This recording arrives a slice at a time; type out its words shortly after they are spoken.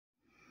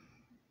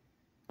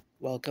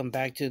Welcome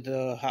back to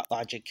the Hot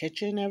Logic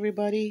kitchen,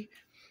 everybody.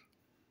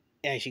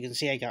 As you can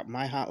see, I got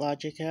my Hot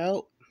Logic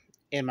out.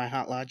 In my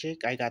Hot Logic,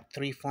 I got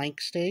 3 flank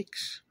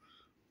steaks.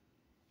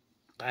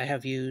 I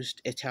have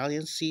used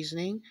Italian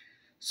seasoning,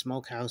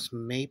 smokehouse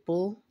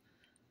maple,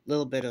 a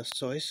little bit of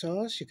soy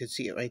sauce. You can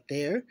see it right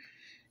there,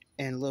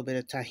 and a little bit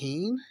of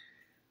tahini.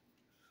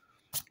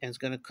 And it's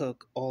gonna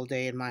cook all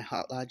day in my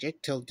Hot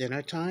Logic till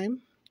dinner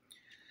time.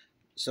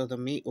 So the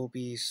meat will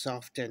be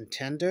soft and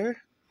tender.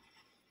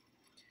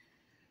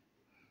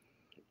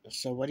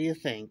 So what do you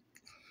think?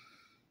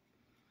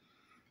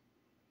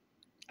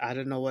 I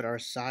don't know what our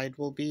side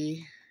will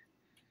be.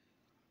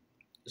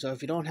 So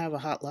if you don't have a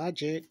Hot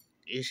Logic,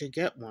 you should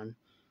get one.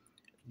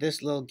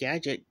 This little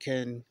gadget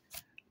can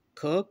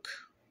cook,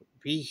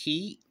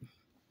 reheat,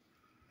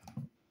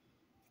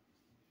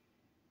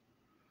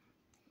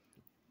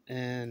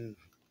 and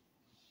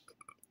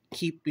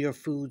keep your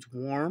foods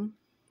warm.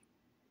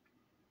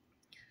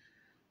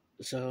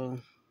 So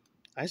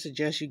I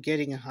suggest you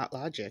getting a Hot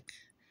Logic.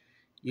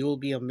 You will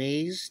be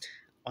amazed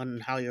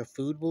on how your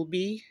food will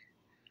be.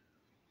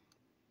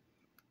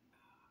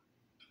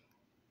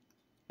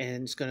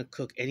 And it's going to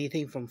cook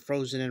anything from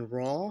frozen and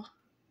raw.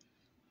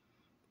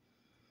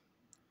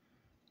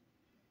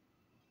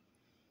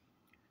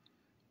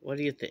 What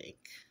do you think?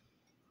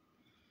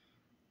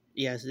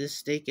 Yes, this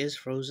steak is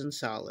frozen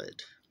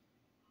solid.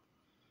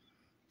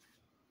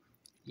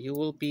 You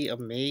will be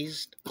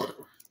amazed.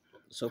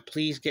 So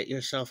please get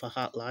yourself a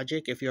Hot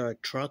Logic if you're a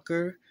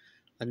trucker,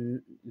 a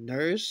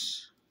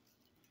nurse.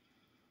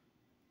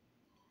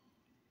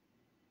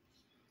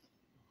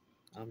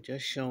 I'm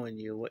just showing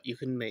you what you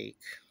can make.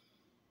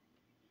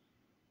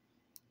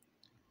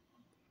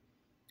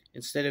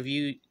 Instead of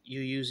you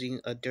using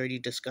a dirty,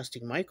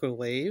 disgusting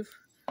microwave,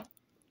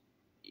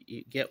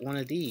 you get one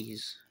of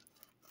these.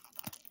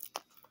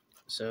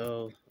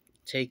 So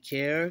take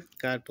care.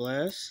 God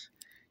bless.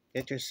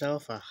 Get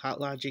yourself a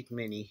Hot Logic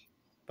Mini.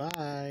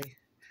 Bye.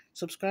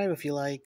 Subscribe if you like.